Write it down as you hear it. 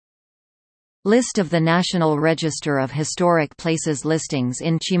List of the National Register of Historic Places listings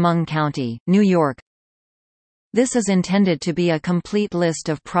in Chemung County, New York. This is intended to be a complete list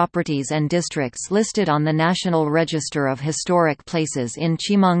of properties and districts listed on the National Register of Historic Places in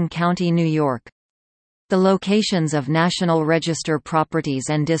Chemung County, New York. The locations of National Register properties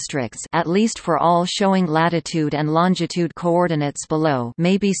and districts, at least for all showing latitude and longitude coordinates below,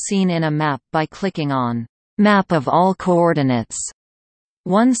 may be seen in a map by clicking on Map of all coordinates.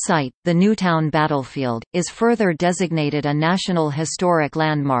 One site, the Newtown Battlefield, is further designated a National Historic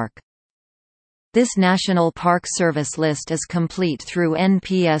Landmark. This National Park Service list is complete through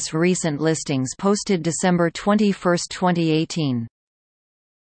NPS recent listings posted December 21, 2018.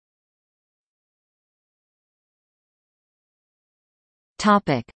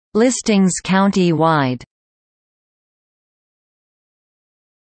 Topic: Listings county-wide.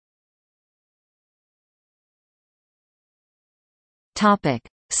 Topic: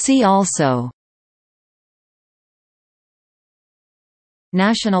 See also.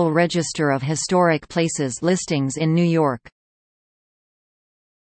 National Register of Historic Places listings in New York.